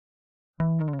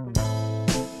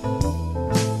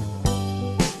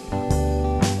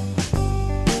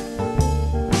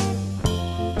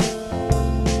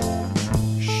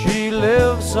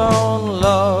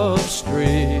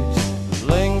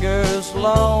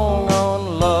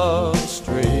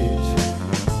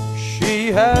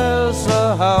has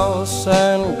a house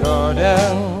and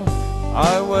garden.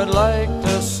 I would like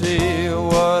to see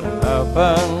what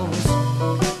happens.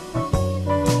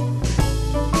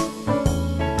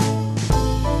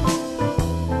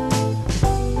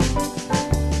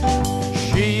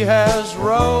 She has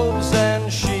robes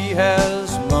and she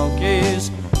has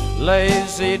monkeys,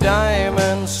 lazy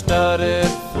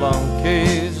diamond-studded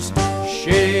flunkies.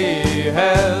 She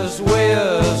has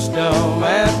wisdom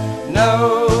and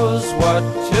knows what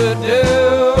to do.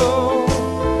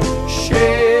 She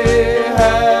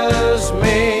has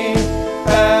me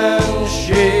and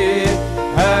she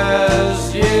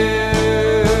has you.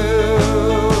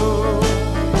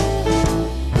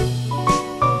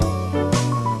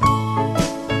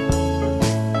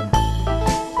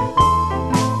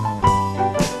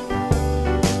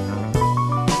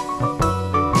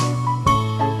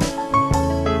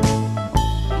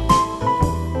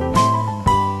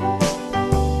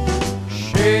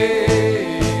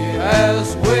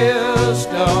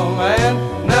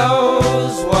 And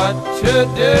knows what to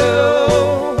do.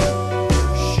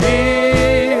 She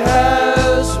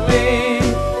has me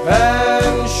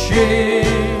and she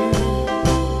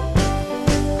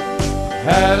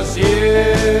has you.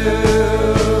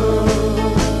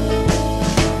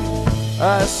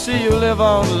 I see you live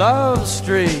on Love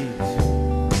Street.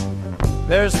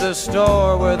 There's the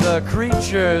store where the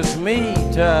creatures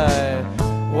meet. I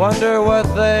wonder what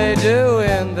they do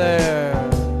in there.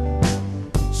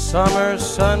 Summer,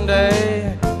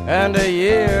 Sunday, and a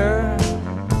year.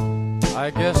 I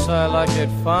guess I like it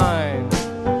fine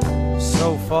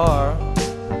so far.